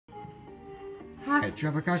Hi,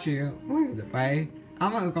 Trevor Cush here. By the way,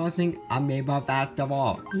 I'm gonna go sing Amiibo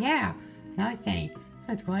Festival. Yeah, now it's saying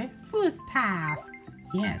let's go a footpath.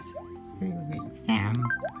 Yes, Sam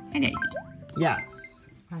and Daisy. Yes.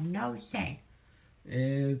 I'm no say.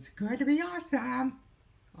 It's Going to be awesome.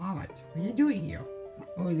 Alright, what are you doing here?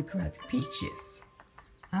 oh, the correct peaches.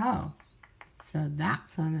 Oh, so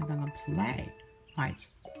that's what I'm gonna play. Right.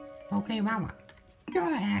 Okay, Mama.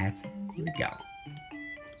 Go ahead. Here we go.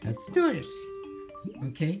 Let's do this.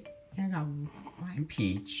 Okay, Here we go. one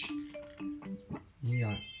peach. You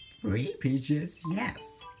got 3 peaches.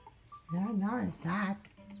 Yes. Yeah, now it's that.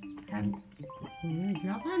 And you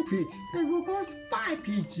got 1 peach. And we'll go 5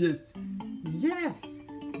 peaches. yes.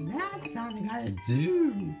 That's all I gotta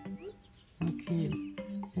do. Okay.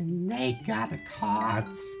 And they got the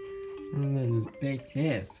cards. And then let's bake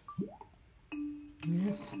this.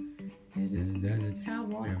 This This is the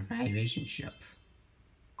terrible relationship.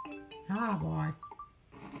 Oh boy.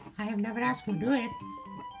 I have never asked to do it.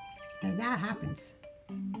 And that happens.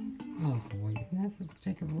 Oh boy. And that doesn't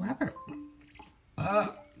take forever.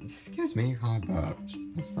 Excuse me, how about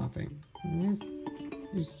something? This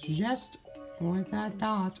is just what I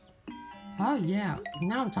thought. Oh yeah,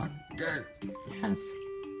 now I'm talking. Yes.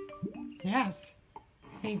 Yes.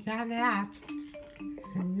 They got that.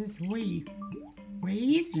 And this way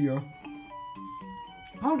easier.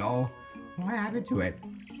 Oh no. What happened to it?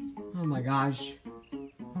 Oh my gosh.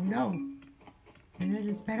 Oh no. And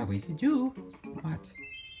there's better ways to do, but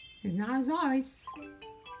it's not as always.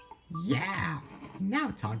 Yeah. Now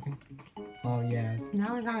I'm talking. Oh yes.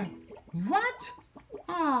 Now I got it. What?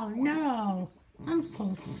 Oh no. I'm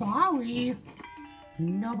so sorry.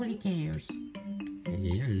 Nobody cares.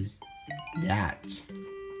 Here's that.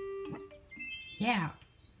 Yeah.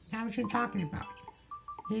 That's what you're talking about.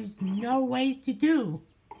 There's no ways to do.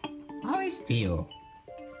 Always feel.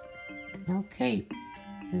 Okay.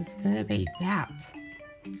 It's gonna be that.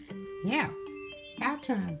 Yeah. That's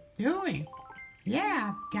what I'm doing.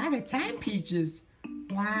 Yeah. Got the 10 peaches.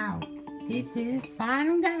 Wow. This is a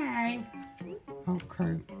fun game.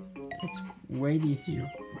 Okay. It's way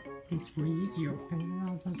easier. It's way easier. And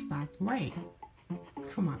I'll just back away.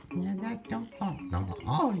 Come on. Yeah, that don't fall. No.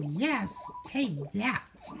 Oh, yes. Take that.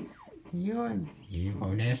 You're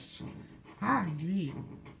Evilness. ah, gee.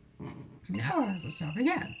 Now there's yourself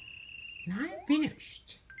again. And I'm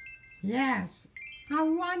finished. Yes. I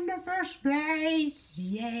won the first place.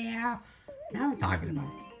 Yeah. Now we're talking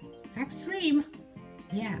about extreme.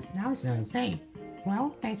 Yes, now it's not the same.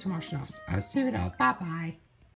 Well, thanks for watching us. I'll see you later. Bye-bye.